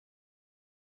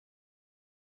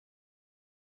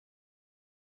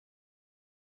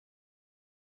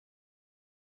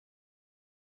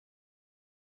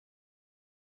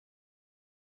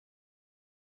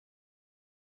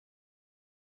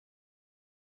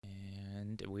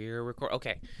We're record.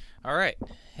 Okay. All right.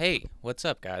 Hey, what's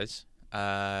up, guys?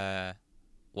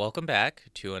 Welcome back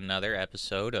to another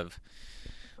episode of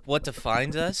What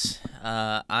Defines Us.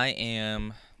 I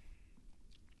am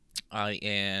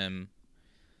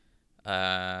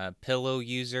pillow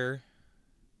user,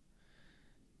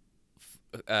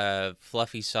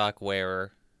 fluffy sock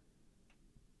wearer,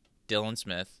 Dylan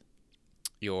Smith.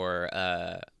 Your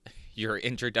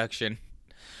introduction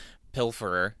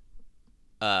pilferer,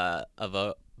 of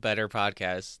a better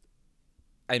podcast.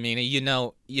 I mean, if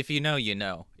you know, you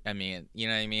know. I mean, you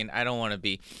know what I mean? I don't want to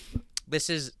be. This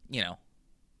is,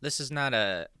 this is not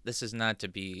to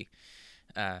be,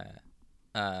 uh,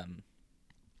 um,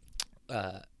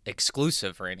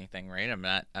 exclusive or anything, right?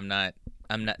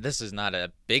 This is not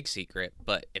a big secret,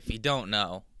 but if you don't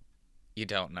know, you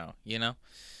don't know, you know?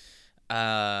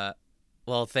 Uh,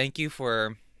 well, thank you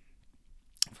for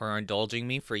indulging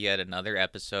me for yet another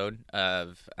episode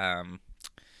of,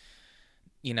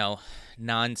 you know,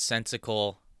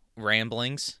 nonsensical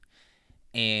ramblings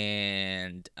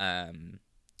and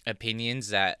opinions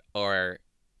that are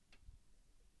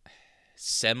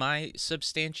semi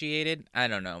substantiated. I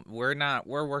don't know.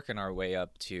 We're working our way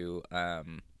up to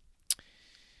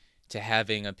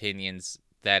having opinions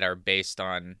that are based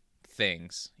on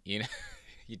things, you know.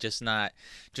 You just not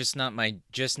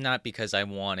because I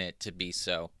want it to be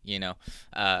so, you know.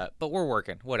 But we're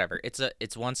working, whatever.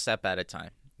 It's one step at a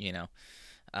time, you know.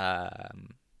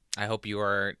 Um, I hope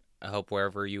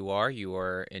wherever you are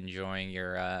enjoying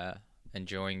your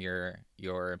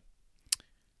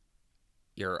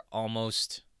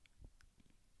almost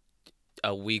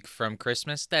a week from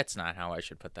Christmas. That's not how I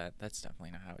should put that. That's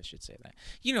definitely not how I should say that.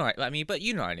 You know what I mean, but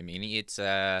you know what I mean. It's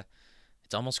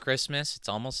almost Christmas. It's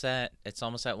almost that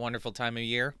wonderful time of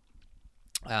year.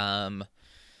 Um,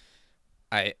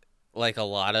 I like a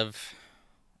lot of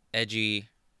edgy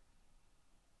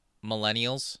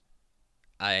millennials.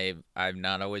 I've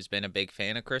not always been a big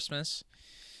fan of Christmas,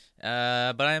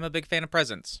 but I am a big fan of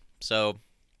presents. So,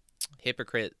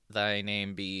 hypocrite, thy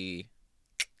name be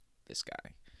this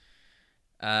guy.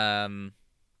 Um,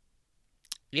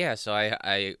 yeah. So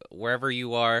I wherever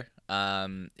you are,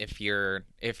 if you're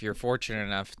fortunate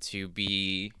enough to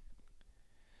be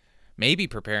maybe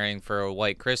preparing for a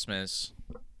white Christmas,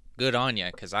 good on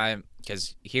you.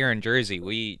 Because here in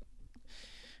Jersey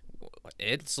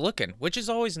it's looking, which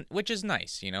is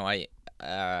nice. You know,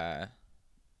 uh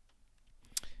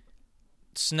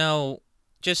snow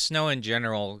just snow in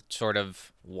general sort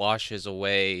of washes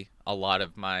away a lot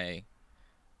of my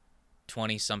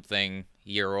 20 something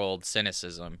year old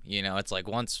cynicism. You know, it's like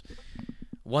once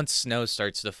snow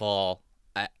starts to fall,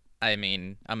 I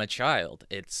mean, I'm a child.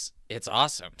 It's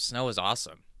awesome. Snow is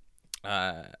awesome.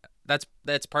 Uh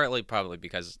that's partly probably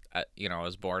because I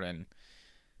was born in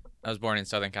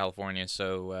Southern California,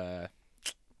 so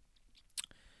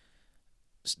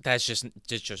that's just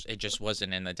it just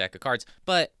wasn't in the deck of cards.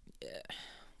 But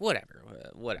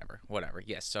whatever.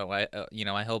 Yes. So I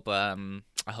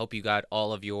hope you got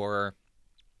all of your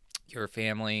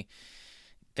family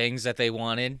things that they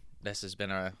wanted. This has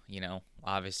been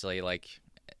obviously, like,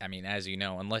 I mean, as you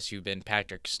know, unless you've been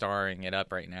Patrick starring it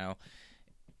up right now,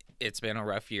 it's been a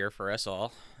rough year for us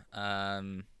all.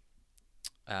 Um,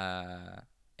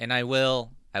 and I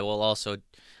will also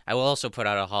put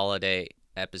out a holiday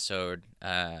episode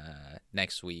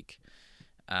next week.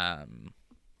 Um,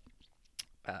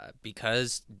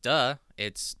 because duh,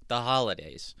 it's the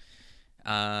holidays.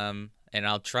 And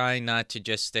I'll try not to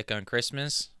just stick on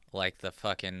Christmas like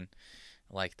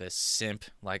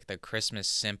the Christmas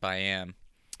simp I am.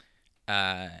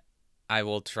 Uh, I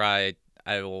will try.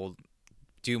 I will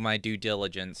do my due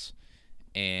diligence,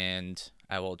 and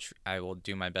I will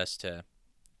do my best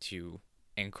to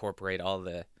incorporate all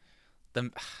the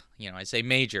I say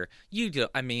major. You do.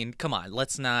 I mean, come on.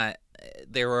 Let's not.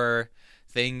 There are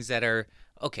things that are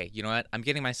okay. You know what? I'm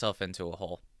getting myself into a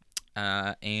hole.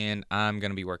 And I'm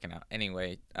gonna be working out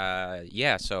anyway.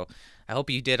 Yeah. So I hope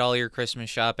you did all your Christmas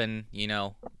shopping. You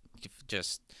know,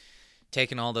 just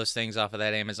taking all those things off of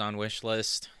that Amazon wish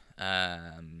list.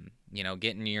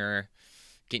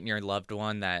 Getting your loved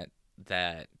one that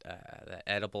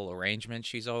edible arrangement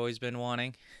she's always been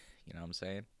wanting. You know what I'm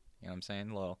saying? You know what I'm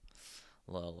saying? Little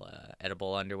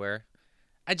edible underwear.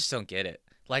 I just don't get it.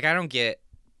 Like, I don't get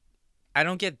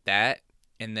that,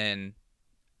 and then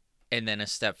a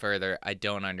step further, I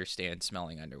don't understand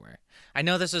smelling underwear. I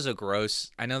know this is a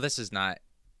gross. I know this is not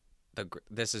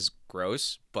this is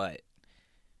gross, but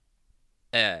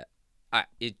uh, I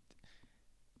it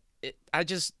it I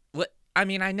just what I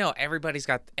mean. I know everybody's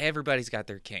got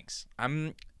their kinks.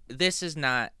 This is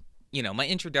not. my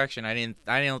introduction, I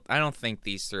don't think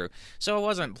these through. So I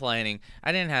wasn't planning.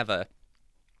 I didn't have a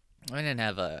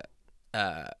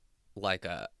uh like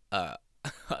a a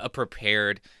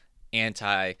prepared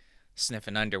anti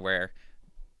sniffing underwear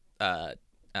uh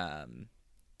um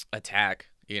attack,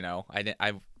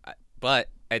 but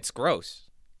it's gross.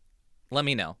 Let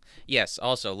me know. Yes,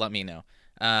 also let me know.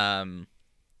 Um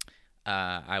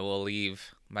I will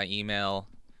leave my email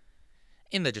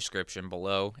in the description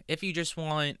below if you just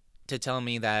want to tell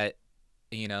me that,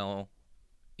 you know,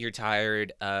 you're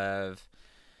tired of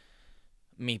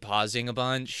me pausing a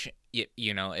bunch.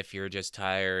 If you're just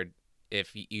tired,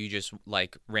 if you just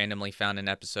like randomly found an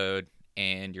episode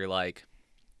and you're like,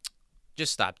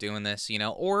 just stop doing this,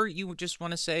 or you just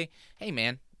want to say, hey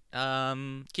man,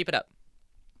 keep it up.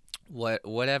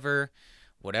 Whatever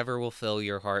will fill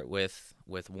your heart with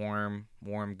warm,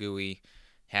 gooey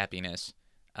happiness.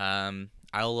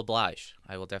 I'll oblige.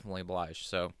 I will definitely oblige.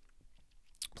 So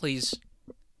please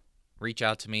reach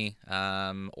out to me,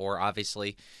 or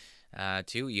obviously,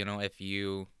 too.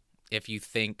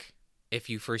 If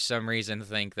you for some reason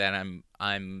think that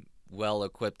I'm well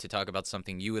equipped to talk about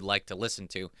something you would like to listen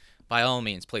to, by all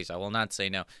means, please. I will not say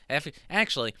no.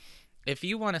 Actually, if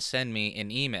you want to send me an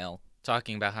email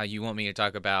talking about how you want me to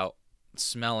talk about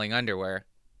smelling underwear,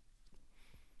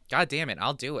 god damn it,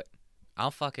 I'll do it.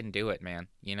 I'll fucking do it, man.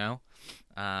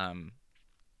 Um,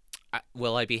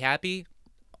 will I be happy?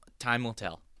 Time will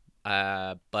tell.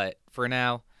 But for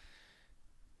now,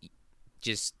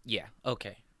 just yeah,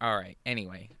 okay, all right.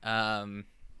 Anyway, I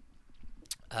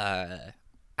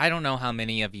don't know how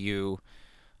many of you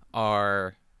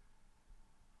are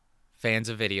fans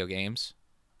of video games.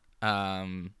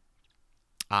 Um,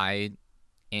 I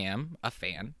am a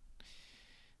fan.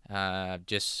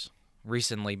 Just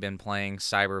recently been playing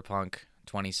Cyberpunk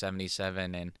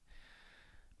 2077, and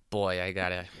boy, I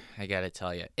gotta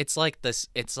tell you, it's like this.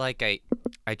 It's like I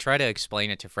try to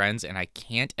explain it to friends, and I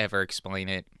can't ever explain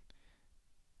it.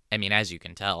 I mean, as you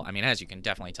can tell. I mean, as you can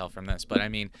definitely tell from this. But I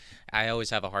mean, I always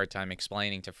have a hard time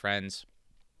explaining to friends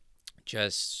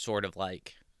just sort of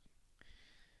like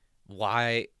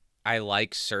why I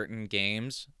like certain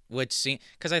games, which seem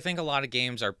because I think a lot of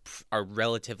games are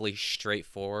relatively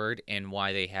straightforward in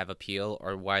why they have appeal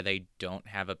or why they don't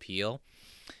have appeal.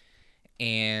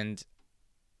 And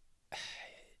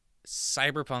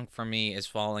Cyberpunk for me is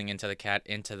falling into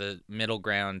the middle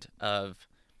ground of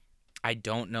I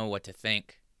don't know what to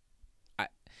think.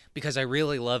 Because I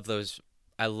really love those.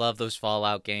 I love those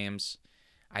Fallout games.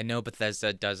 I know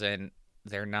Bethesda doesn't.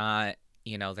 They're not.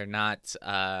 They're not.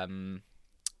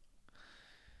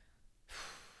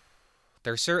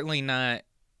 They're certainly not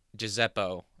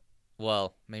Giuseppe.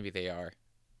 Well, maybe they are,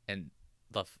 and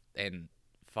and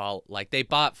Fall like they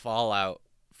bought Fallout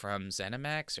from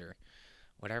ZeniMax or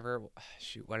whatever.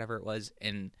 Shoot, whatever it was.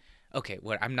 And okay,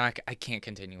 I can't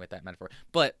continue with that metaphor.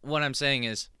 But what I'm saying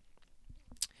is,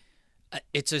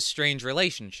 it's a strange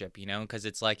relationship, because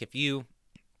it's like if you're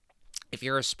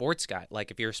a sports guy,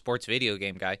 like if you're a sports video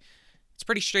game guy, it's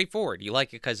pretty straightforward. You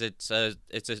like it because it's a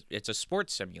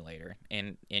sports simulator,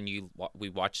 and we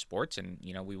watch sports, and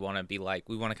we want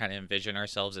to kind of envision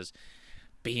ourselves as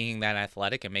being that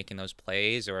athletic and making those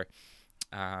plays, or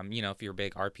if you're a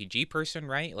big RPG person,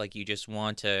 right? Like you just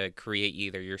want to create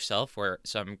either yourself or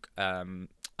some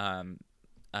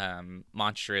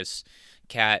monstrous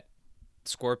cat,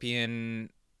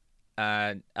 scorpion,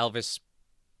 Elvis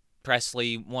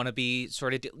Presley wannabe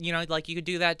sort of, like you could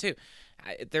do that too.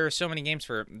 There are so many games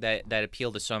for that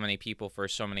appeal to so many people for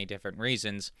so many different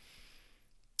reasons,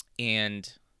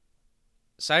 and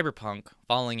Cyberpunk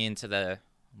falling into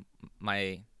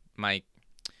my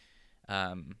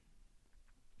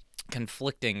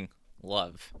conflicting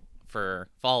love for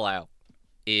Fallout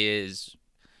is,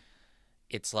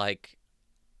 it's like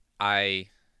I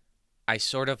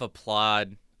sort of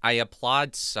applaud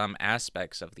some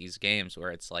aspects of these games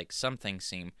where it's like some things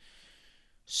seem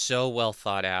so well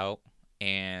thought out,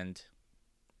 and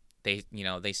they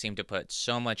seem to put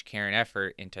so much care and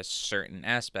effort into certain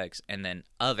aspects, and then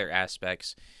other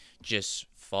aspects just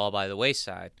fall by the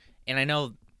wayside. And I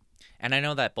know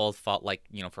that both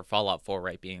for Fallout 4,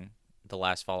 right, being the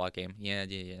last Fallout game, yeah,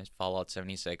 Fallout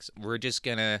 76, we're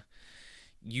gonna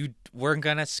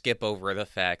skip over the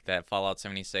fact that Fallout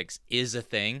 76 is a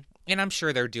thing, and I'm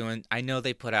sure I know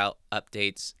they put out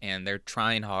updates and they're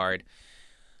trying hard,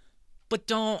 but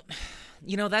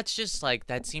that's just like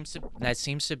that seems to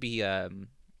be a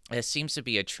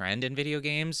trend in video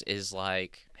games, is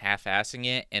like half-assing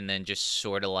it and then just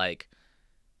sort of like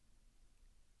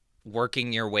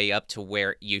working your way up to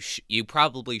where you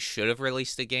probably should have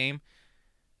released the game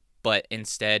But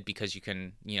instead, because you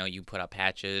can, you put up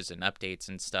patches and updates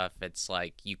and stuff, it's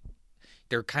like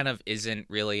there kind of isn't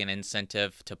really an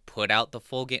incentive to put out the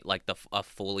full game, like a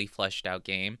fully fleshed out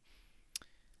game.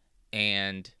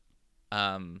 And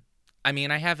I mean,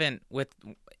 I haven't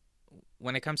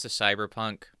when it comes to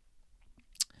Cyberpunk,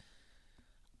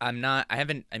 I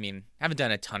haven't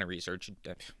done a ton of research.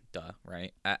 Duh,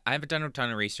 right? I haven't done a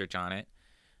ton of research on it.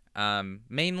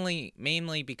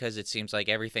 Mainly because it seems like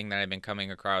everything that I've been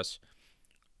coming across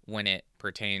when it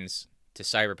pertains to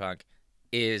Cyberpunk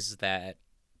is that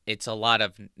it's a lot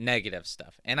of negative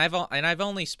stuff. And I've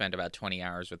only spent about 20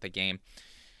 hours with the game.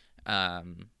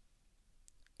 And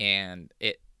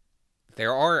I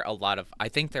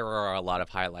think there are a lot of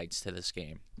highlights to this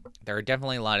game. There are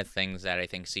definitely a lot of things that I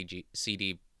think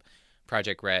CD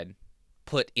Project Red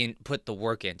put the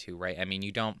work into, right? I mean,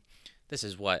 this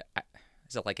is what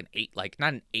is it, like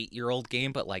not an 8-year-old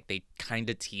game, but like they kind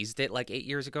of teased it like 8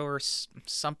 years ago or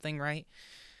something, right?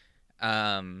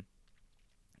 And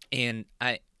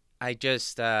I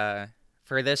just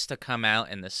for this to come out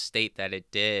in the state that it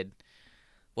did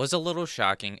was a little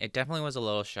shocking. It definitely was a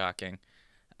little shocking.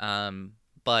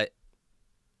 But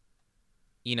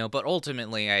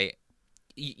ultimately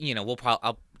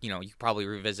you probably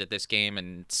revisit this game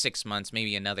in 6 months,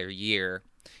 maybe another year,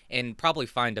 and probably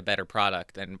find a better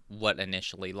product than what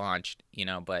initially launched,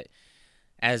 but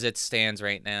as it stands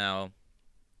right now,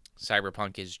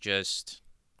 Cyberpunk is just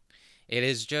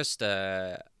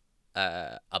a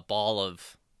ball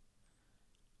of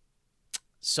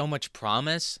so much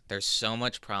promise. There's so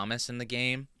much promise in the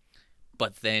game,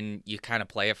 but then you kind of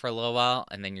play it for a little while,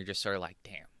 and then you're just sort of like,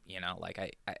 damn,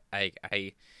 like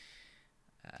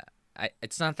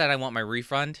it's not that I want my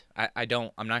refund. I'm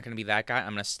not going to be that guy.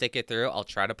 I'm going to stick it through. I'll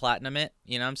try to platinum it.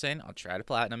 You know what I'm saying? I'll try to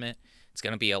platinum it. It's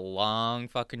going to be a long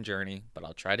fucking journey, but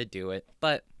I'll try to do it.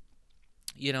 But,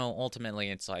 ultimately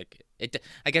it's like,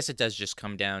 I guess it does just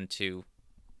come down to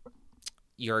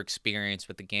your experience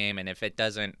with the game. And if it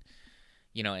doesn't,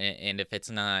 and if it's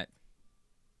not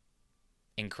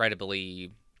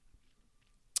incredibly,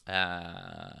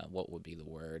 what would be the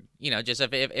word? Just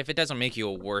if it doesn't make you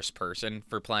a worse person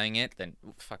for playing it, then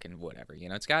fucking whatever.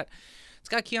 It's got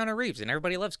Keanu Reeves, and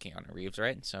everybody loves Keanu Reeves,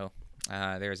 right? So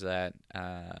there's that.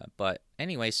 But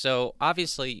anyway, so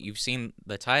obviously you've seen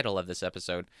the title of this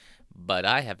episode, but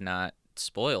I have not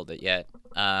spoiled it yet.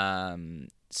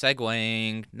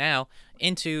 Segueing now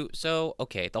into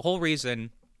the whole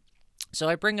reason. So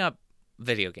I bring up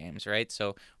video games, right?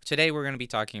 So today we're going to be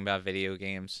talking about video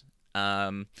games.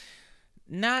 Not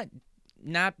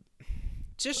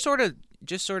just sort of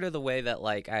the way that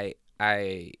like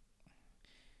I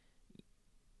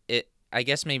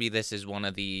guess maybe this is one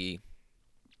of the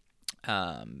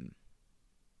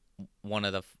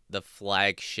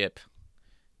flagship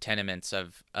tenements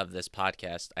of this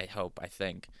podcast. I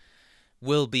think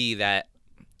will be that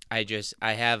it's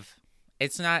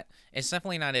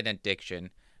definitely not an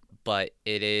addiction, but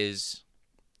it is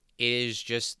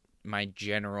just my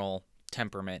general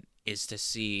temperament is to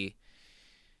see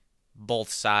both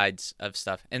sides of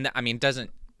stuff. And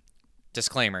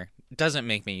disclaimer, doesn't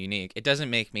make me unique. It doesn't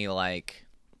make me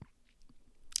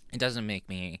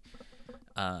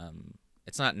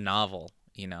it's not novel,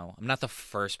 I'm not the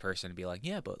first person to be like,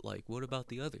 yeah, but like, what about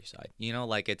the other side?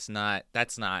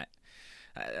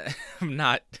 I'm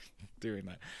not doing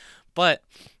that. But,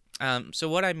 so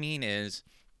what I mean is,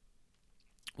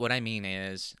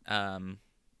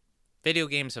 video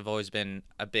games have always been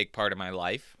a big part of my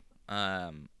life.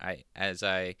 As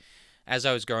I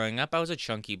was growing up, I was a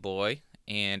chunky boy,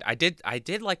 and I did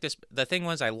like this. The thing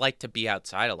was, I liked to be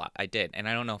outside a lot. I did, and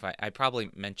I don't know if I probably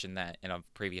mentioned that in a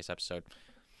previous episode.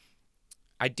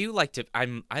 I like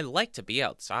to be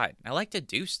outside. I like to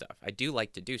do stuff. I do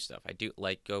like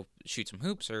go shoot some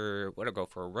hoops or go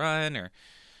for a run or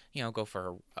go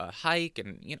for a hike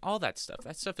and all that stuff.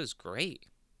 That stuff is great.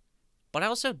 But I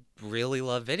also really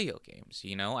love video games.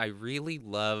 I really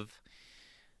love.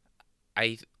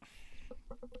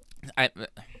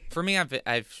 For me,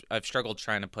 I've struggled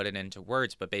trying to put it into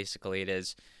words, but basically it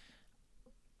is.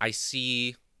 I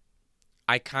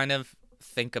kind of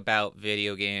think about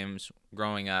video games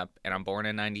growing up, and I'm born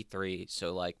in '93,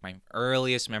 so like my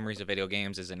earliest memories of video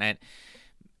games is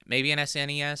maybe an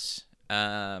SNES.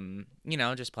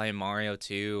 Just playing Mario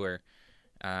 2 or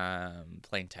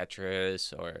playing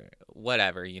Tetris or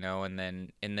whatever, and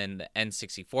then the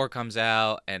N64 comes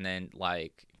out, and then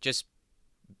like just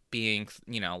being,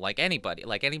 like anybody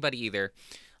either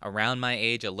around my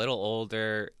age, a little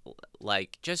older,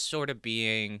 like just sort of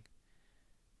being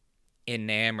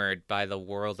enamored by the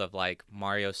world of like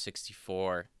Mario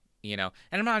 64, and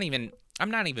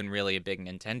I'm not even really a big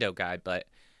Nintendo guy, but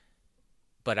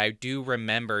I do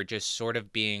remember just sort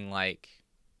of being like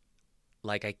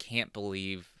I can't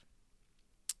believe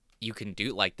you can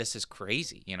do, like, this is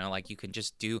crazy, you know, like you can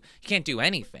just do, you can't do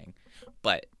anything.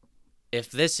 But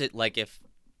if this is like, if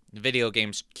video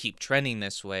games keep trending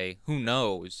this way, who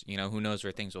knows, you know, who knows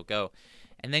where things will go.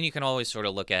 And then you can always sort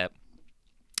of look at,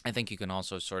 I think you can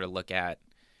also sort of look at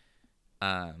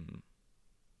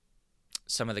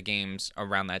some of the games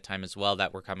around that time as well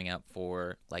that were coming out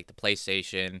for like the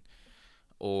PlayStation,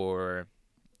 or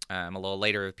a little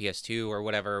later with PS2 or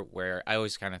whatever, where I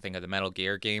always kind of think of the Metal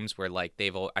Gear games, where like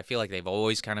I feel like they've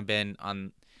always kind of been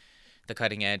on the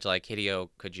cutting edge. Like Hideo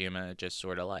Kojima, just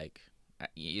sort of like,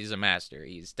 he's a master.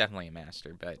 He's definitely a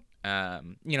master, but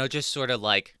you know, just sort of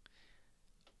like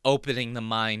opening the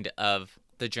mind of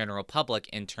the general public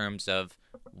in terms of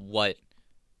what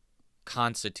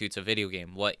constitutes a video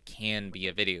game, what can be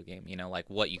a video game, you know, like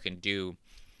what you can do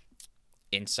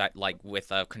inside, like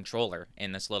with a controller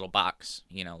in this little box,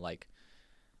 you know, like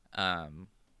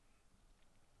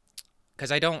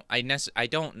because I don't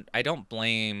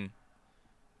blame,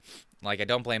 like, I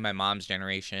don't blame my mom's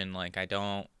generation, like I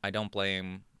don't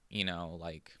blame, you know,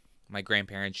 like my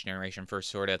grandparents' generation for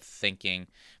sort of thinking,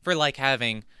 for like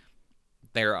having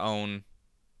their own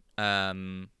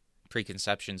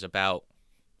preconceptions about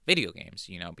video games,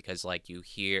 you know, because like you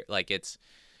hear, like it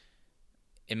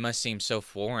must seem so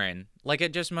foreign, like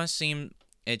it just must seem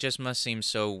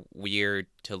so weird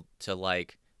to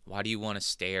like, why do you want to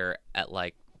stare at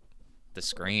like the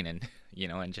screen and you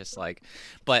know, and just like,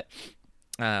 but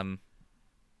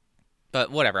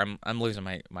whatever, I'm losing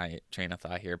my train of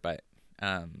thought here, but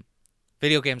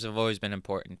video games have always been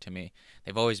important to me.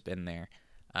 They've always been there.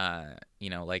 You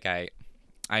know, like I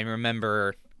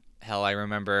remember, I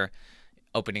remember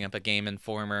opening up a Game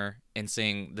Informer and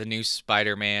seeing the new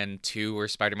Spider-Man 2 or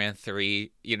Spider-Man 3,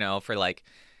 you know, for like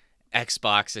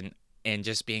Xbox, and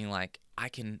just being like, I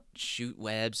can shoot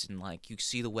webs, and like you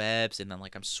see the webs, and then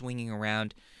like I'm swinging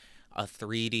around a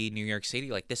 3D New York City.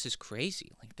 Like, this is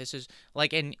crazy. Like, this is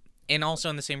like, and also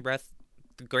in the same breath,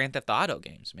 the Grand Theft Auto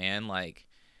games, man, like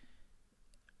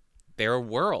they're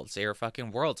worlds. They are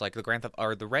fucking worlds. Like the Grand Theft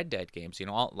or the Red Dead games, you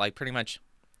know, all like pretty much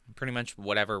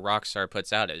whatever Rockstar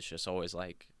puts out is just always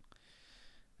like,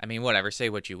 I mean, whatever, say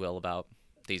what you will about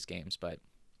these games, but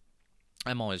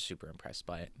I'm always super impressed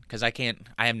by it because I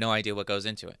have no idea what goes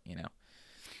into it, you know.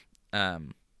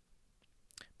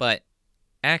 But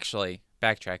actually,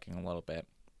 backtracking a little bit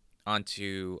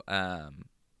onto,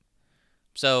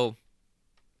 so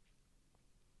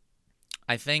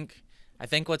I think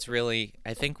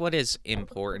what is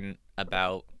important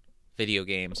about video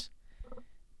games,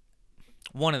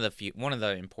 one of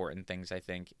the important things I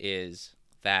think is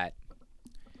that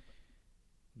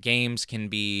games can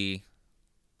be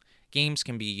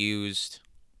used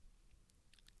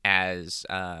as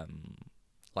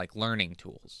like learning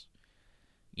tools.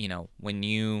 You know, when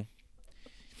you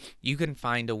can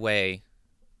find a way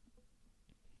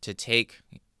to take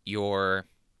your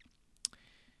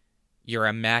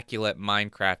immaculate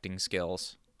Minecrafting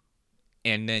skills,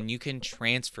 and then you can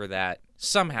transfer that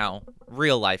somehow,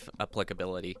 real life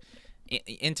applicability,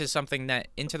 into something that,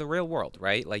 into the real world,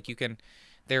 right? Like you can,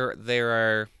 there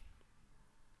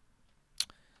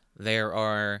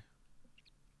are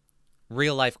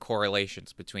real life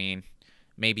correlations between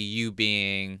maybe you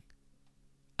being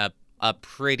a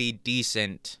pretty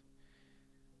decent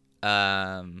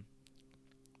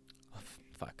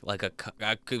like a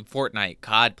Fortnite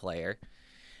COD player,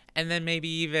 and then maybe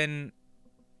even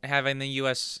having the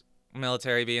U.S.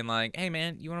 military being like, hey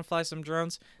man, you want to fly some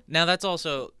drones? Now that's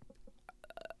also,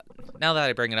 now that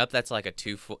I bring it up, that's like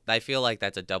I feel like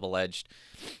that's a double-edged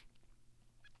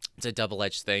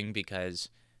thing, because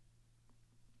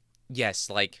yes,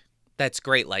 like that's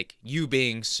great, like you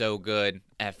being so good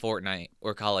at Fortnite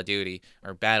or Call of Duty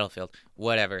or Battlefield,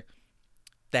 whatever,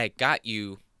 that got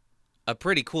you a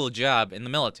pretty cool job in the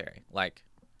military. Like,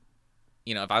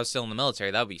 you know, if I was still in the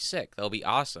military, that would be sick. That would be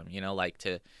awesome. You know, like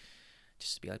to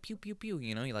just be like pew pew pew.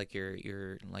 You know, like you're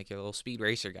like your little speed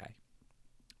racer guy.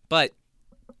 But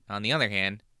on the other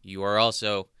hand, you are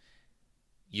also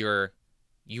you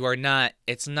are not.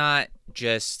 It's not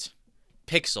just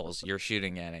pixels you're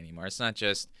shooting at anymore. It's not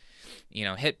just, you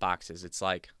know, hitboxes. It's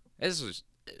like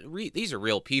these are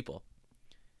real people.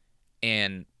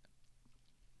 And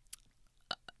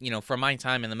you know, from my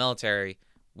time in the military,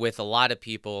 with a lot of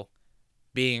people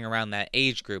being around that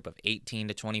age group of 18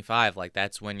 to 25, like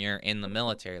that's when you're in the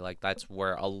military. Like that's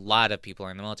where a lot of people are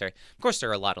in the military. Of course,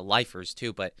 there are a lot of lifers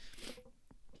too, but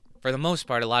for the most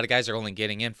part, a lot of guys are only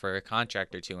getting in for a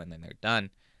contract or two and then they're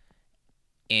done.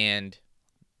 And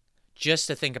just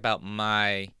to think about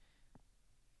my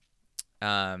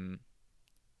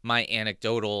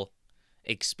anecdotal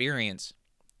experience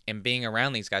and being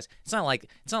around these guys. It's not like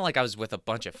I was with a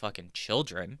bunch of fucking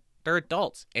children. They're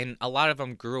adults, and a lot of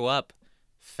them grew up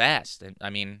fast. And I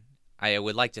mean, I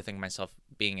would like to think myself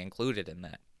being included in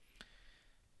that.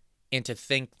 And to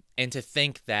think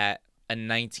that a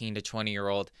 19 to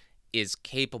 20-year-old is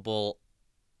capable.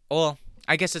 Well,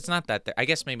 I guess it's not that. I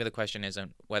guess maybe the question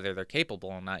isn't whether they're capable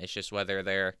or not. It's just whether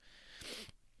they're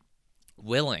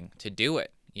willing to do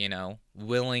it.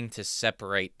 Willing to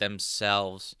separate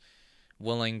themselves,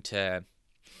 willing to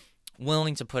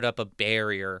put up a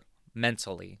barrier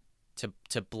mentally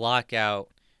to block out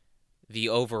the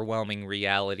overwhelming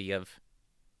reality of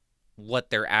what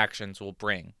their actions will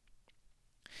bring.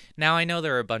 Now, I know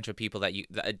there are a bunch of people that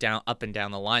up and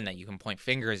down the line that you can point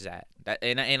fingers at.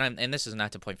 And this is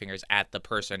not to point fingers at the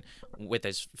person with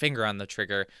his finger on the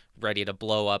trigger, ready to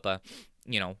blow up a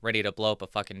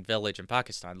fucking village in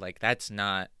Pakistan. Like, that's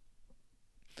not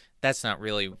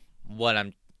really what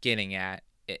I'm getting at.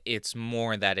 It's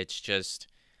more that it's just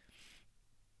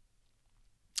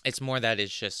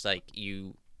like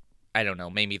I don't know,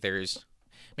 maybe there's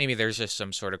just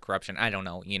some sort of corruption. I don't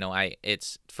know.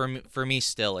 It's for me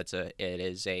still it's a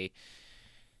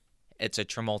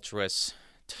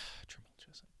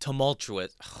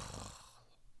tumultuous.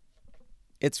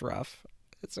 It's rough.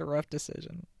 It's a rough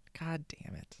decision. God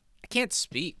damn it. I can't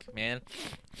speak, man.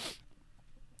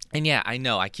 And yeah, I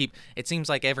know. It seems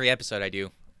like every episode I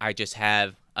do, I just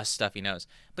have a stuffy nose.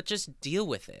 But just deal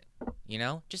with it.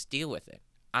 Just deal with it.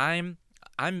 I'm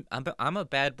a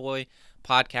bad boy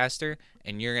podcaster,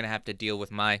 and you're gonna have to deal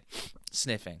with my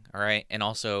sniffing, all right? And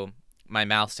also my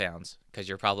mouth sounds, because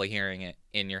you're probably hearing it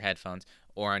in your headphones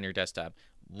or on your desktop,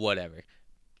 whatever.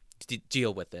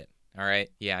 Deal with it, all right?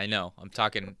 Yeah, I know. I'm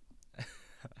talking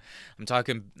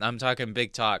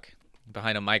big talk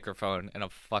behind a microphone and a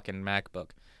fucking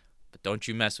MacBook, but don't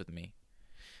you mess with me.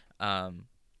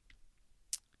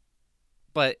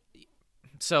 But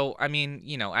so I mean,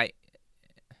 I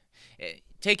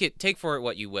take for it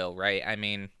what you will, right? I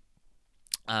mean,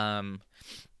 I'm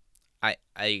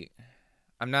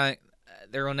not.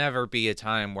 There will never be a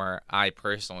time where I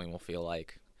personally will feel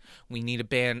like we need to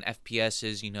ban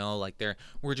FPSs. Like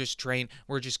we're just training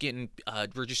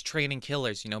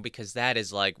killers. Because that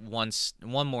is like one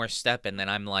more step, and then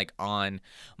I'm like on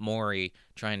Maury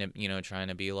trying to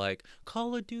be like,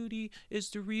 Call of Duty is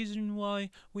the reason why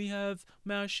we have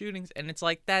mass shootings, and it's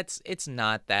like it's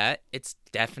not that. It's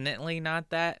definitely not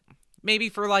that. Maybe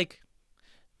for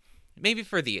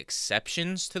the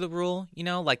exceptions to the rule,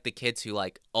 like the kids who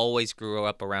like always grew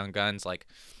up around guns, like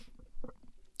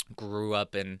grew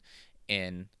up in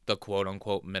the quote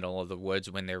unquote middle of the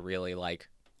woods when they're really like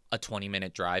a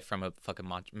 20-minute drive from a fucking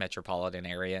metropolitan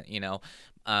area.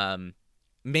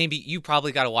 Maybe you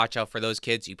probably got to watch out for those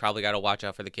kids. You probably got to watch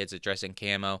out for the kids that dress in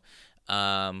camo,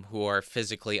 who are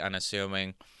physically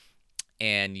unassuming,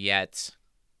 and yet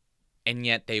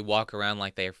they walk around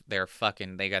like they're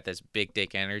fucking, they got this big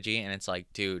dick energy, and it's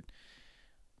like, dude,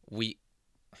 we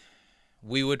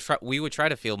would try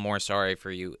to feel more sorry for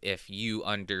you if you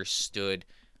understood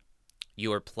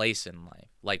your place in life,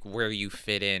 like where you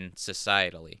fit in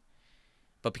societally.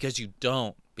 But because you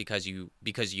don't, because you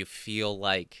feel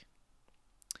like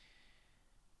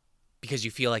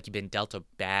you've been dealt a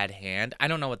bad hand. I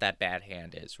don't know what that bad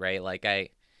hand is, right? Like I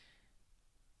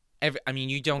mean,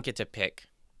 you don't get to pick,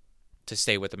 to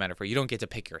stay with the metaphor, you don't get to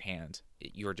pick your hand.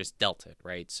 You're just dealt it,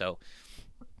 right? So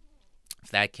if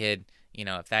that kid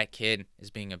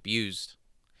is being abused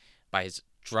by his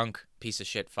drunk piece of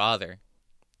shit father,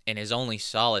 and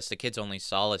the kid's only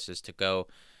solace is to go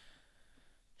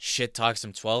shit talk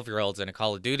some 12-year-olds in a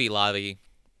Call of Duty lobby,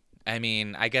 I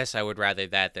mean, I guess I would rather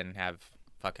that than have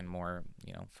fucking more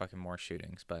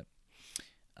shootings. But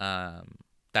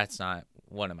that's not,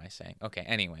 what am I saying? Okay,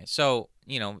 anyway, so,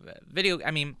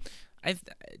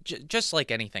 just like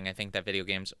anything, I think that video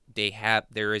games,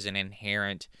 there is an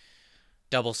inherent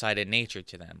double-sided nature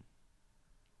to them.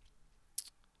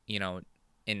 And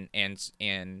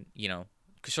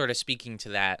sort of speaking to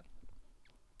that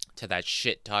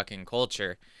shit talking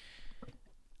culture,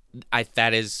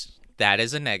 that is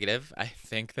a negative. I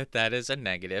think that is a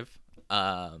negative.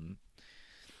 Not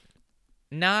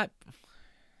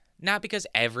because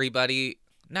everybody,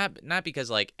 not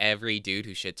because like every dude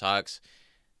who shit talks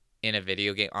in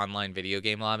a online video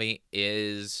game lobby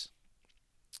is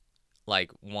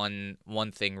like one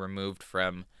thing removed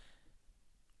from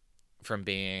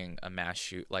being a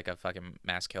like a fucking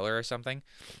mass killer or something.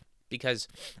 Because,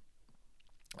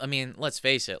 I mean, let's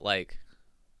face it, like,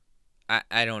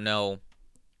 I don't know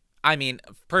I mean,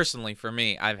 personally for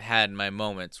me, I've had my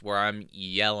moments where I'm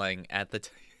yelling at the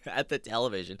at the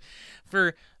television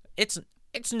for it's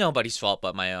it's nobody's fault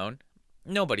but my own.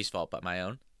 Nobody's fault but my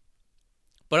own.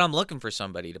 But I'm looking for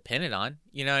somebody to pin it on.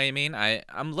 You know what I mean?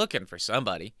 I'm looking for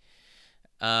somebody.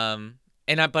 But I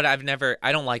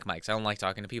don't like mics. I don't like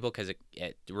talking to people because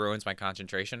it ruins my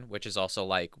concentration, which is also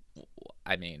like,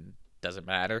 I mean, doesn't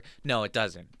matter. No, it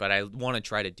doesn't. But I want to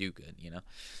try to do good, you know.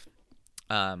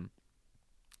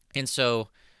 And so,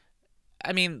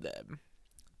 I mean,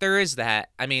 there is that.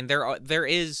 I mean, there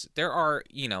are,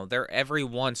 you know, there every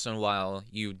once in a while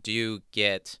you do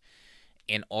get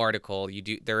an article.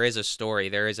 There is a story.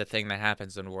 There is a thing that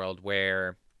happens in the world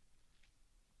where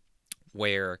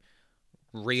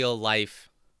real life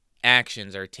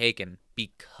actions are taken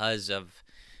because of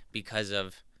because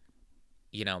of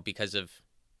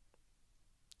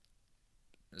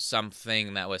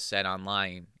something that was said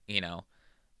online, you know.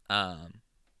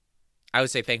 I would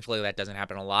say thankfully that doesn't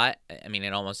happen a lot. I mean,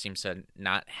 it almost seems to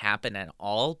not happen at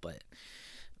all,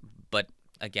 but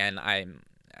again, I'm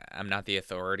not the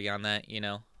authority on that, you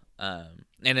know.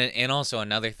 And also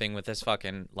another thing with this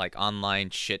fucking like online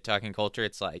shit talking culture,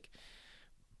 it's like,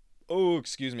 oh,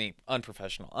 excuse me,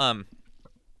 unprofessional.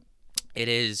 It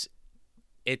is.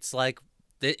 It's like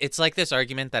this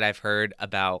argument that I've heard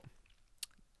about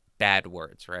bad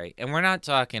words, right? And we're not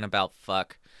talking about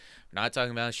fuck. We're not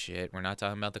talking about shit. We're not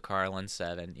talking about the Carlin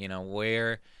 7. You know,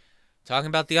 we're talking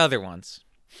about the other ones,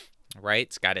 right?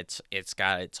 It's got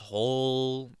its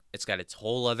whole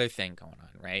other thing going on,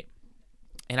 right?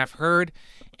 And I've heard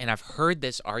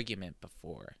this argument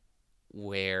before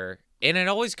where, and it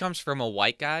always comes from a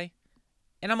white guy,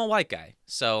 and I'm a white guy,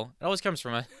 so it always comes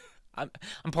from a I'm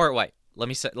part white. Let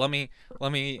me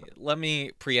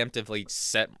preemptively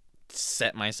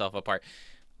set myself apart.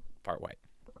 Part white.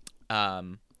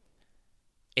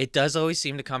 It does always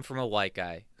seem to come from a white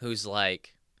guy who's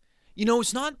like, you know,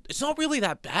 it's not really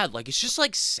that bad. Like, it's just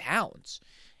like sounds.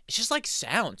 It's just like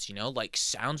sounds, you know, like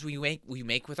sounds we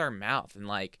make with our mouth, and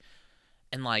like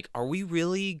are we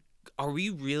really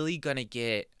gonna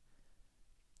get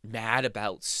mad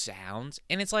about sounds?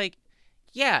 And it's like,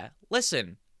 yeah,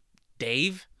 listen,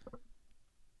 Dave,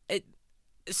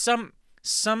 some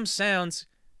sounds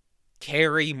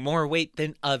carry more weight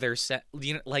than other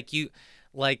you know,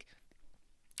 like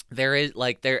there is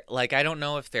like there like I don't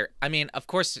know if there, I mean, of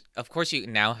course you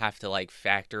now have to like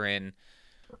factor in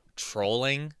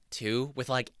trolling too with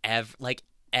like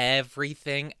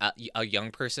everything a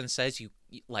young person says. You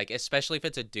like, especially if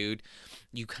it's a dude,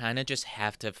 you kind of just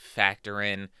have to factor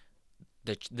in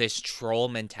this troll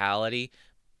mentality,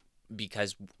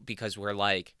 because we're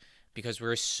like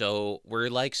so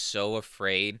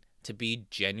afraid to be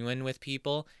genuine with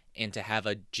people and to have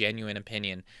a genuine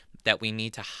opinion that we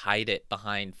need to hide it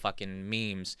behind fucking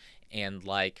memes and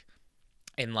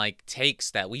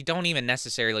takes that we don't even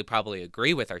necessarily probably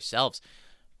agree with ourselves,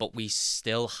 but we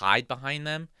still hide behind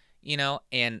them, you know.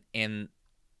 And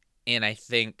I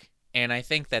think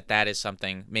that is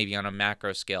something maybe on a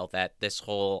macro scale, that this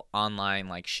whole online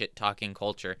like shit talking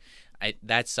culture,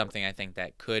 that's something I think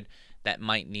that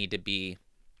might need to be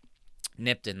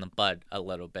nipped in the bud a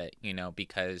little bit, you know,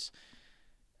 because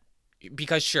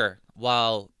sure,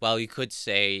 while you could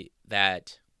say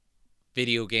that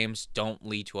video games don't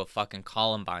lead to a fucking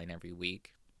Columbine every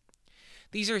week,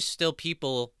 these are still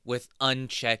people with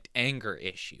unchecked anger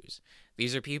issues.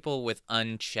 These are people with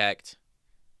unchecked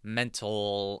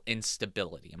mental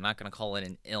instability. I'm not going to call it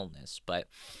an illness, but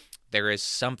there is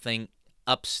something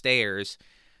upstairs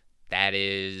that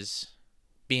is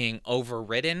being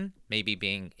overridden, maybe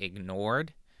being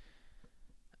ignored.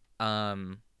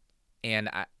 And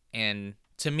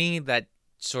to me that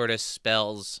sort of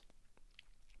spells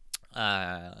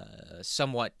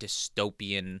somewhat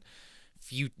dystopian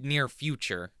near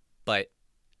future, but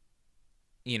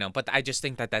you know, but I just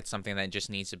think that that's something that just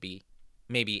needs to be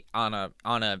maybe on a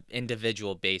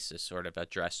individual basis sort of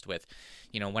addressed with,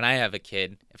 you know, when I have a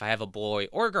kid, if I have a boy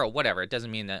or a girl, whatever, it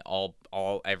doesn't mean that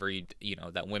every, you know,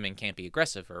 that women can't be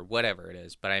aggressive or whatever it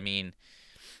is, but I mean,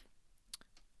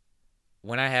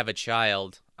 when I have a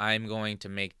child, I'm going to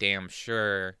make damn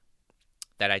sure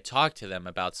that I talk to them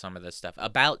about some of this stuff,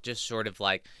 about just sort of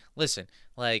like, listen,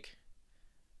 like,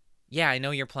 yeah, I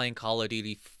know you're playing Call of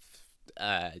Duty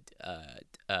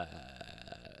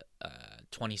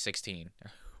 2016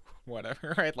 or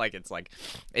whatever, right? Like it's like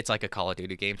a Call of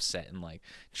Duty game set in like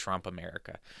Trump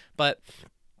America. But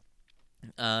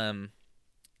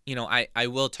you know, I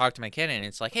will talk to my kid, and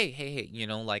it's like, hey, you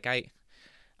know, like I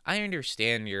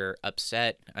understand you're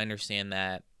upset. I understand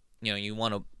that, you know, you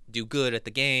want to do good at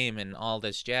the game and all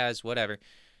this jazz, whatever.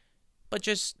 But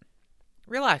just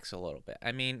relax a little bit.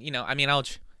 I mean,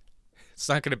 it's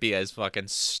not gonna be as fucking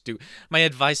stupid. My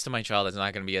advice to my child is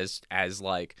not gonna be as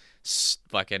like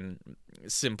fucking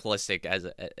simplistic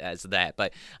as that.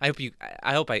 But I hope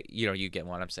you get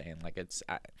what I'm saying. Like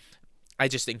I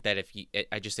just think that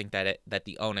I just think that that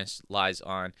the onus lies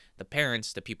on the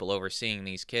parents, the people overseeing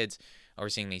these kids,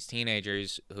 overseeing these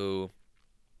teenagers who.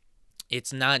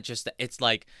 It's not just that. It's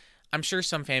like I'm sure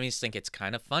some families think it's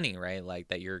kind of funny, right? Like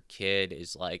that your kid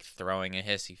is like throwing a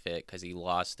hissy fit because he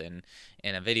lost in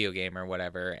a video game or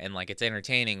whatever, and like it's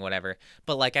entertaining, whatever.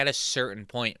 But like at a certain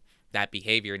point, that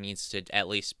behavior needs to at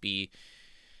least be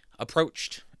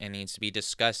approached and needs to be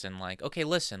discussed and like, okay,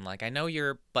 listen, like I know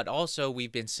but also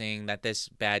we've been seeing that this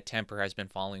bad temper has been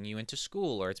following you into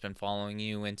school, or it's been following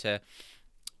you into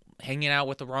hanging out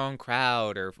with the wrong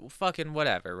crowd, or fucking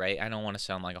whatever, right? I don't want to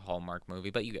sound like a Hallmark movie,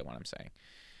 but you get what I'm saying.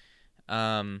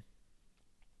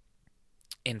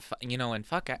 And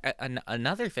fuck,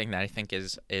 another thing that I think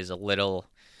is a little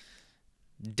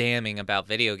damning about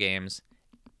video games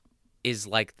is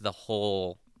like the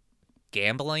whole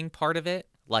gambling part of it,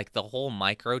 like the whole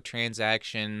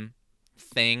microtransaction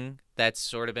thing that's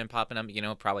sort of been popping up.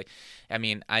 Probably. I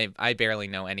mean, I barely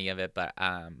know any of it, but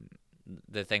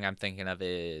the thing I'm thinking of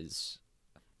is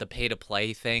the pay to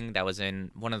play thing that was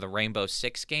in one of the Rainbow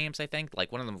Six games, I think,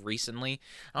 like one of them recently.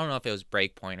 I don't know if it was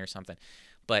Breakpoint or something,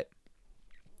 but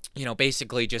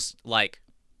basically just like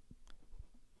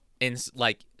in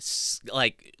like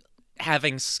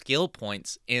having skill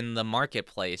points in the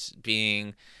marketplace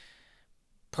being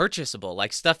purchasable,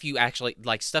 like stuff you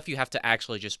have to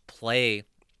actually just play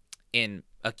and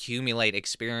accumulate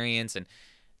experience. And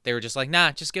they were just like,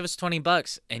 nah, just give us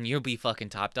 $20 and you'll be fucking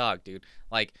top dog, dude.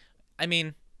 Like, I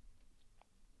mean,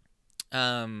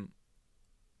 oh,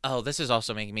 this is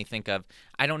also making me think of,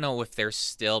 I don't know if they're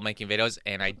still making videos,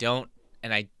 and I don't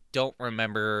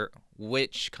remember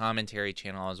which commentary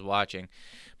channel I was watching,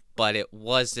 but it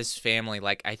was this family,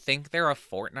 like I think they're a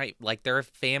Fortnite, like they're a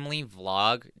family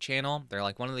vlog channel. They're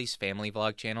like one of these family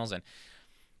vlog channels, and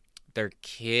their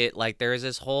kid, like there's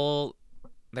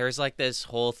like this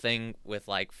whole thing with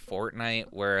like Fortnite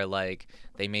where like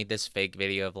they made this fake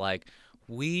video of like,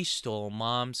 we stole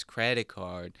mom's credit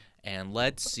card and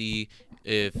let's see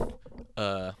if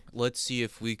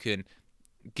we can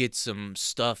get some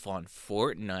stuff on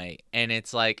Fortnite. And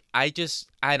it's like I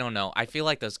don't know. I feel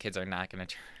like those kids are not going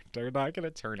to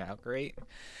turn out great.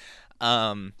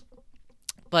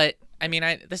 But I mean,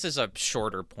 this is a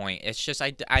shorter point. It's just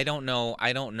I don't know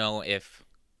if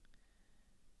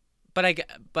but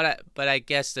I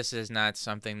guess this is not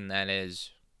something that is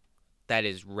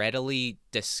readily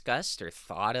discussed or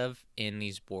thought of in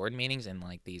these board meetings and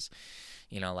like these,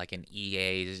 like in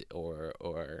EA's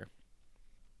or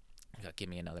give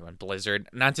me another one, Blizzard.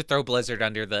 Not to throw Blizzard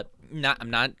under the, I'm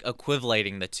not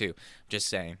equivalating the two. I'm just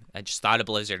saying. I just thought of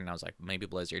Blizzard and I was like, maybe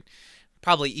Blizzard.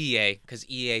 Probably EA, because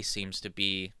EA seems to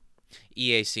be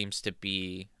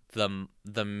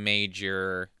the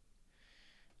major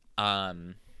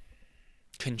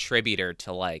contributor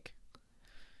to like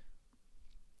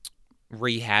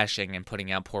rehashing and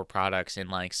putting out poor products and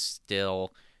like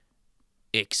still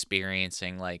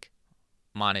experiencing like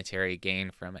monetary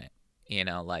gain from it.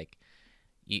 Like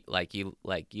you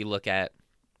look at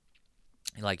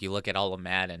all of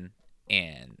Madden,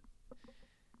 and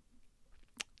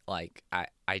like I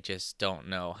just don't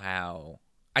know how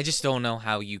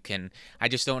you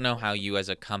as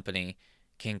a company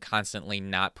can constantly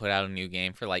not put out a new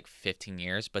game for like 15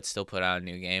 years but still put out a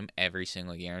new game every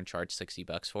single year and charge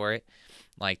 $60 for it.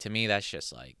 Like, to me, that's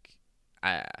just like,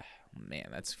 man,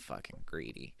 that's fucking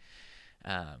greedy.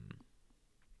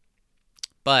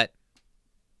 But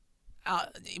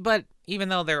even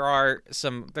though there are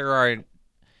some negatives,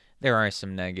 there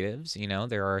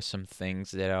are some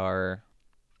things that are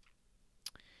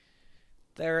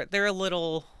they're a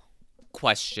little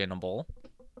questionable.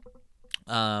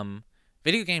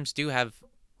 Video games do have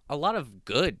a lot of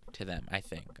good to them, I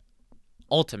think.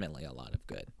 Ultimately, a lot of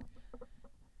good.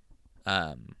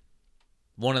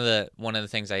 One of the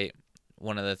things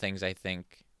I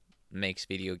think makes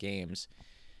video games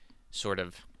sort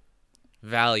of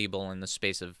valuable in the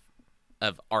space of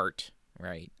art,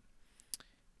 right,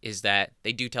 is that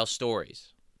they do tell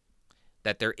stories.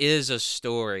 That there is a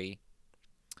story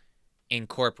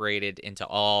incorporated into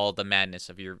all the madness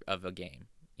of a game,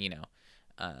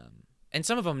 and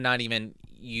some of them not even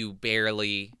you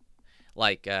barely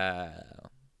like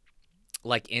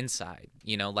inside,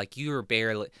 like you were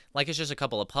barely like, it's just a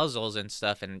couple of puzzles and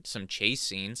stuff and some chase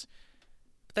scenes,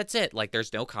 but that's it. Like,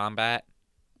 there's no combat,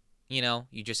 you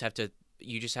just have to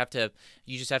have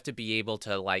to be able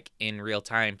to, like, in real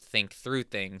time think through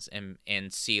things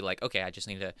and see, like, okay, I just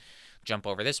need to jump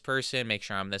over this person, make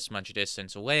sure I'm this much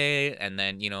distance away, and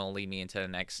then, lead me into the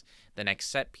next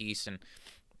set piece. And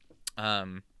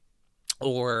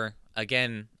or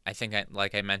again, I think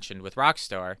like I mentioned with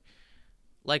Rockstar,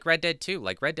 like Red Dead 2,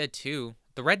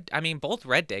 both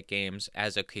Red Dead games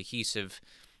as a cohesive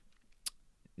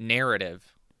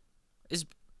narrative is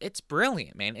it's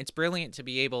brilliant, man. It's brilliant to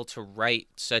be able to write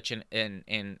such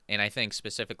and I think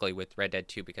specifically with Red Dead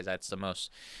 2, because it's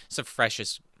the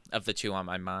freshest of the two on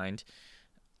my mind.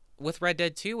 With Red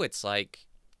Dead 2, it's like,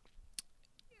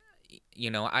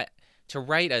 I to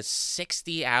write a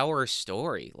 60-hour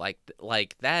story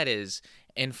like that is,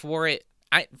 and for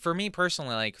me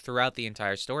personally, like, throughout the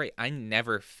entire story, I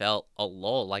never felt a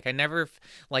lull. Like, I never,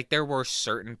 like, there were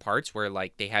certain parts where,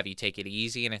 like, they have you take it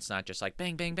easy and it's not just like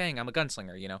bang, bang, bang, I'm a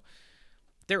gunslinger.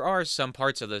 There are some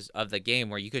parts of the game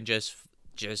where you can just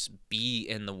be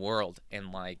in the world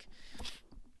and, like,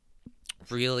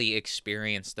 really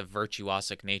experience the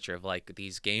virtuosic nature of, like,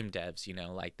 these game devs.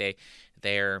 Like,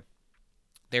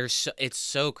 it's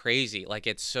so crazy. Like,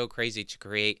 it's so crazy to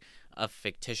create a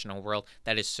fictional world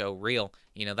that is so real.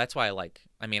 That's why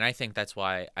I think that's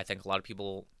why I think a lot of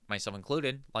people, myself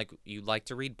included, like, you like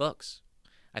to read books.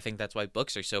 I think that's why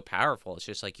books are so powerful. It's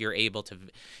just like you're able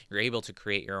to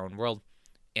create your own world.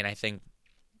 And I think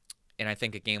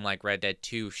a game like Red Dead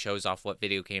 2 shows off what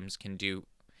video games can do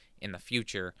in the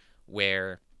future,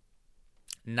 where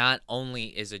not only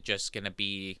is it just going to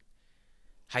be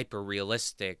hyper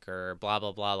realistic or blah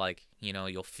blah blah, like,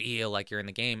 you'll feel like you're in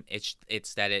the game.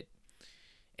 It's that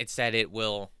it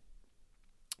will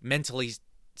mentally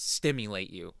stimulate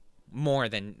you more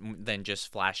than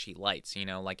just flashy lights.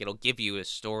 Like, it'll give you a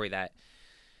story that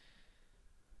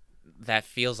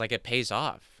feels like it pays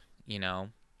off.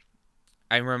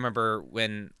 I remember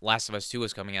when Last of Us 2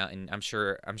 was coming out, and I'm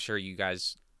sure you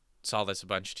guys saw this a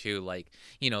bunch too, like,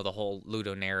 the whole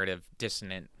ludonarrative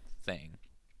dissonant thing.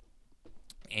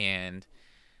 And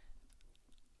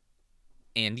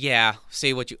yeah,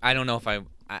 say what you, I don't know if I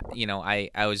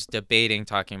was debating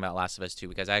talking about Last of Us 2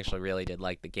 because I actually really did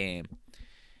like the game.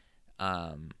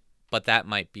 But that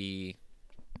might be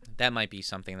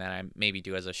something that I maybe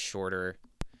do as a shorter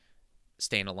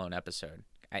standalone episode.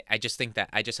 I just think that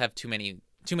I just have too many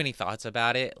thoughts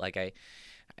about it. Like,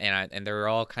 and they're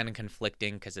all kind of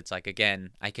conflicting, because it's like, again,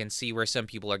 I can see where some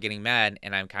people are getting mad,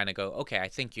 and I'm kind of go, okay, I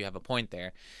think you have a point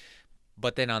there.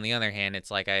 But then on the other hand,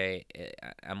 it's like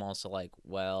I'm also like,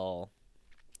 well,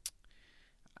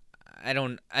 I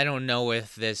don't know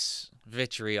if this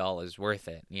vitriol is worth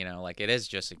it. Like, it is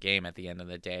just a game at the end of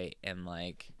the day, and,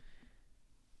 like,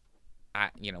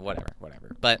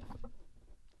 whatever. But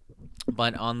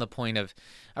on the point of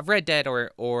Red Dead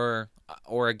or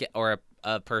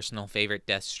a personal favorite,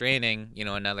 Death Stranding,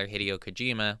 another Hideo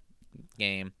Kojima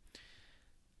game.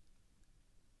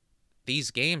 These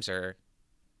games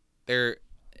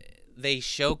they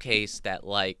showcase that,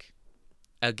 like,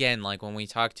 again, like, when if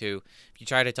you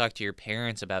try to talk to your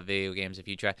parents about video games, if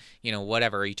you try,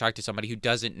 whatever, or you talk to somebody who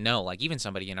doesn't know, like, even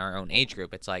somebody in our own age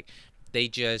group, it's like they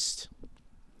just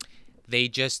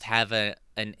have an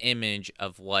image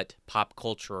of what pop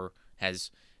culture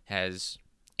has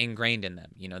ingrained in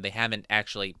them. They haven't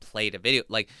actually played a video.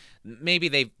 Like, maybe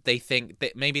they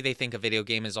think a video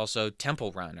game is also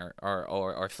Temple Run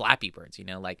or Flappy Birds.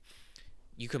 Like,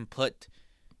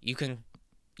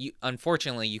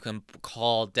 unfortunately you can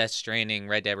call Death Stranding,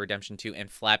 Red Dead Redemption 2,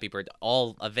 and Flappy Bird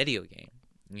all a video game.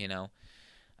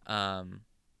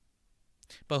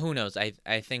 But who knows?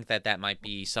 I think that might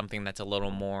be something that's a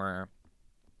little more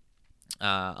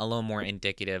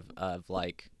indicative of,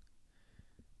 like,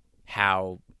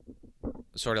 how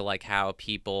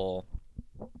people,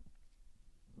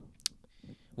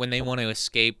 when they want to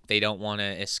escape, they don't want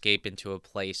to escape into a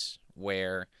place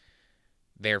where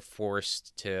they're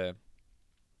forced to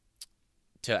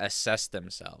assess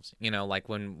themselves. Like,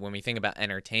 when we think about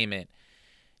entertainment,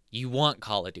 you want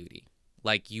Call of Duty.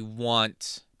 Like, you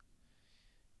want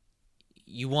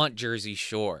Jersey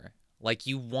Shore. Like,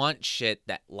 you want shit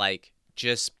that, like,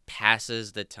 just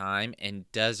passes the time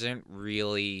and doesn't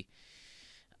really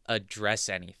address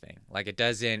anything. Like, it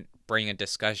doesn't bring a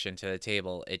discussion to the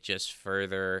table. It just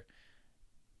further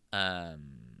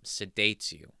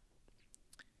sedates you.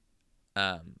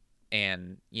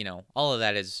 And all of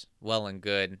that is well and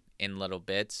good in little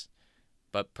bits,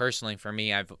 but personally for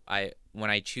me, when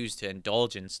I choose to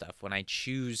indulge in stuff, when I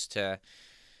choose to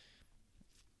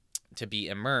be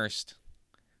immersed,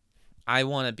 I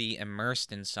want to be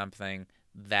immersed in something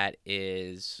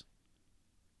that's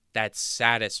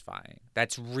satisfying,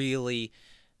 that's really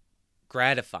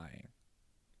gratifying.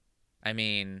 I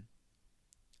mean,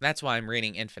 that's why I'm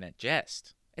reading Infinite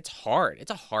Jest. It's hard. It's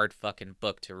a hard fucking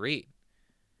book to read.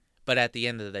 But at the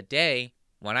end of the day,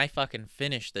 when I fucking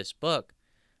finish this book,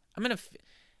 I'm gonna feel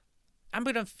I'm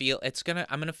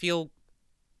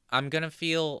gonna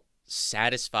feel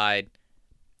satisfied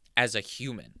as a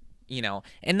human,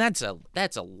 and that's a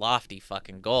lofty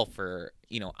fucking goal for,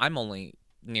 I'm only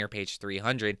near page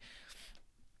 300.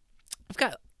 I've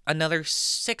got another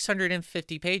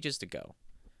 650 pages to go.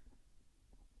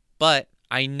 But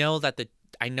I know that the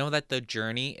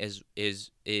journey is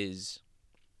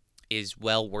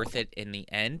well worth it in the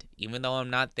end, even though I'm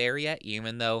not there yet,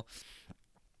 even though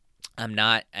I'm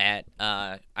not at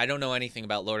I don't know anything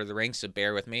about Lord of the Rings, so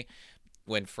bear with me.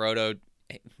 When Frodo,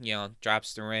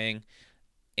 drops the ring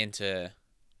into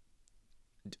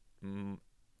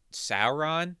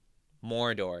Sauron,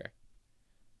 Mordor.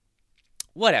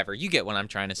 Whatever, you get what I'm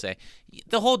trying to say.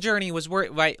 The whole journey was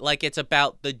right, like it's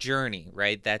about the journey,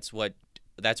 right? That's what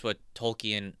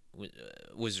Tolkien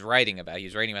was writing about. He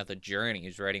was writing about the journey. He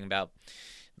was writing about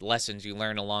lessons you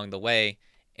learn along the way,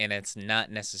 and it's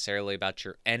not necessarily about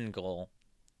your end goal.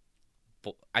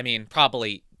 I mean,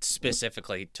 probably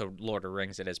specifically to Lord of the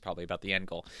Rings, it is probably about the end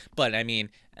goal. But I mean,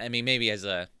 maybe as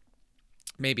a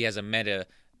meta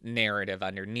narrative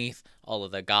underneath all of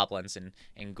the goblins and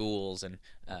ghouls and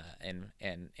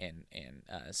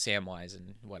Samwise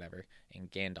and whatever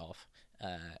and Gandalf,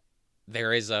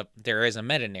 there is a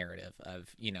meta narrative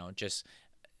of,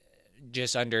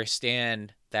 just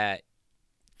understand that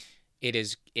it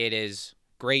is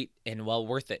great and well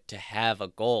worth it to have a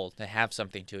goal, to have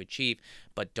something to achieve,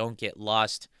 but don't get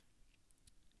lost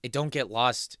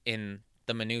in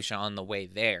the minutia on the way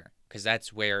there, because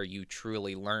that's where you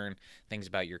truly learn things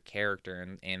about your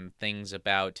character and things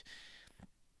about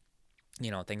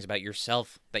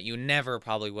yourself that you never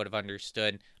probably would have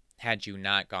understood had you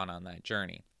not gone on that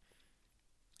journey.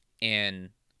 And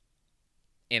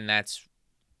that's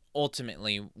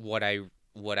ultimately what I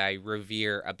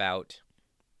revere about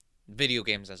video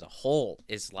games as a whole,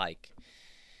 is like,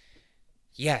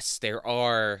 yes,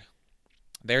 there's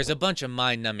a bunch of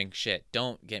mind-numbing shit,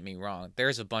 don't get me wrong.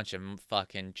 There's a bunch of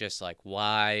fucking just like,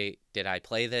 why did I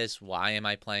play this? Why am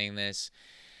I playing this?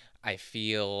 I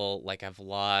feel like I've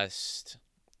lost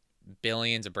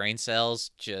billions of brain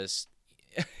cells just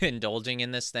indulging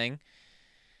in this thing.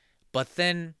 But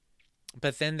then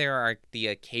there are the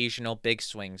occasional big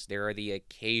swings. There are the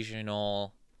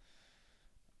occasional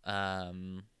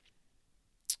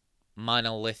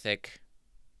monolithic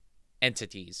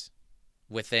entities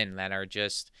within that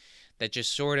just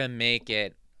sort of make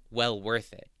it well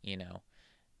worth it,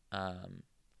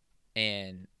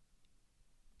 and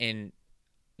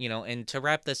to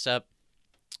wrap this up,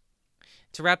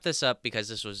 because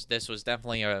this was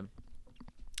definitely a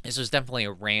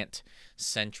rant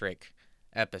centric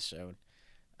episode.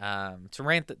 To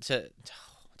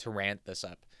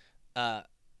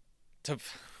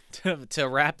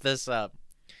wrap this up,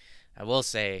 I will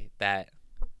say that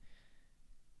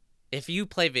if you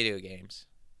play video games,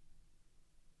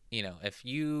 if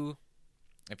you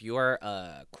are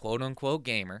a quote unquote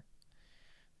gamer,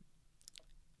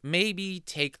 maybe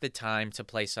take the time to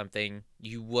play something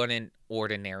you wouldn't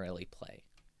ordinarily play.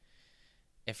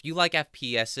 If you like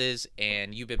FPSs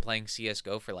and you've been playing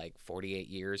CS:GO for like 48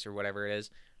 years or whatever it is,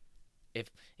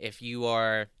 if you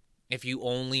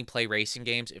only play racing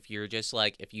games, if you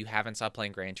haven't stopped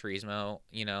playing Gran Turismo,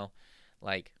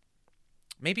 like,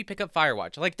 maybe pick up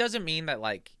Firewatch. Like, doesn't mean that,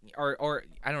 like, or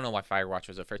I don't know why Firewatch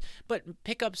was at first, but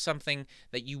pick up something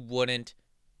that you would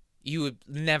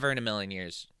never in a million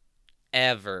years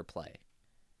ever play.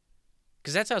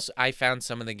 Because that's how I found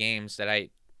some of the games that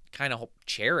I kind of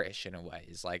cherish in a way.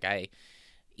 Is like, I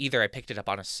picked it up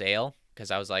on a sale because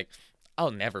I was like,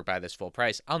 I'll never buy this full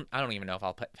price. I don't even know if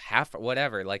I'll put half or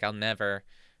whatever. Like, I'll never.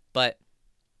 But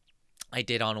I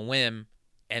did on a whim.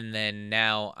 And then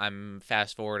now I'm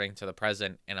fast forwarding to the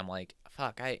present, and I'm like,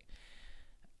 fuck, I'm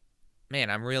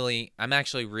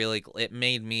actually really, it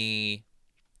made me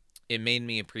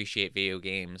appreciate video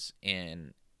games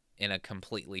in a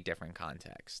completely different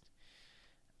context.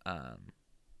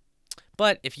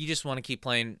 But if you just want to keep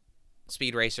playing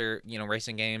Speed Racer,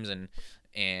 racing games and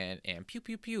pew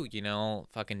pew pew,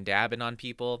 fucking dabbing on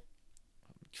people,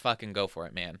 fucking go for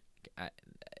it, man.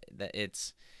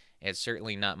 It's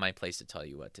certainly not my place to tell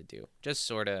you what to do. Just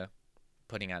sort of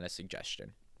putting out a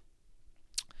suggestion.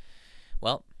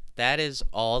 Well, that is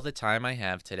all the time I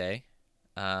have today.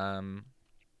 Thank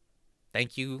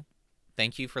you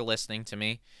for listening to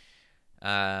me.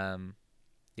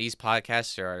 These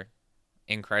podcasts are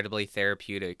incredibly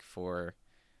therapeutic for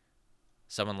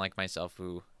someone like myself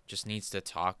who just needs to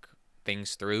talk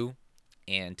things through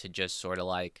and to just sort of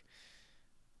like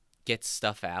get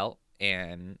stuff out.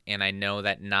 And I know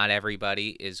that not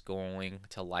everybody is going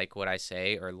to like what I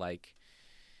say or like,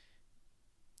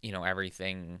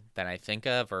 everything that I think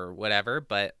of or whatever,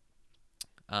 but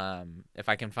if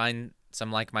I can find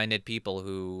some like-minded people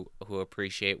who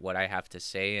appreciate what I have to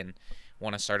say and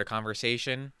want to start a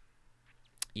conversation,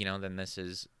 then this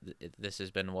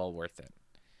has been well worth it.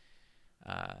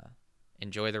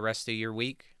 Enjoy the rest of your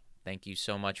week. Thank you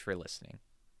so much for listening.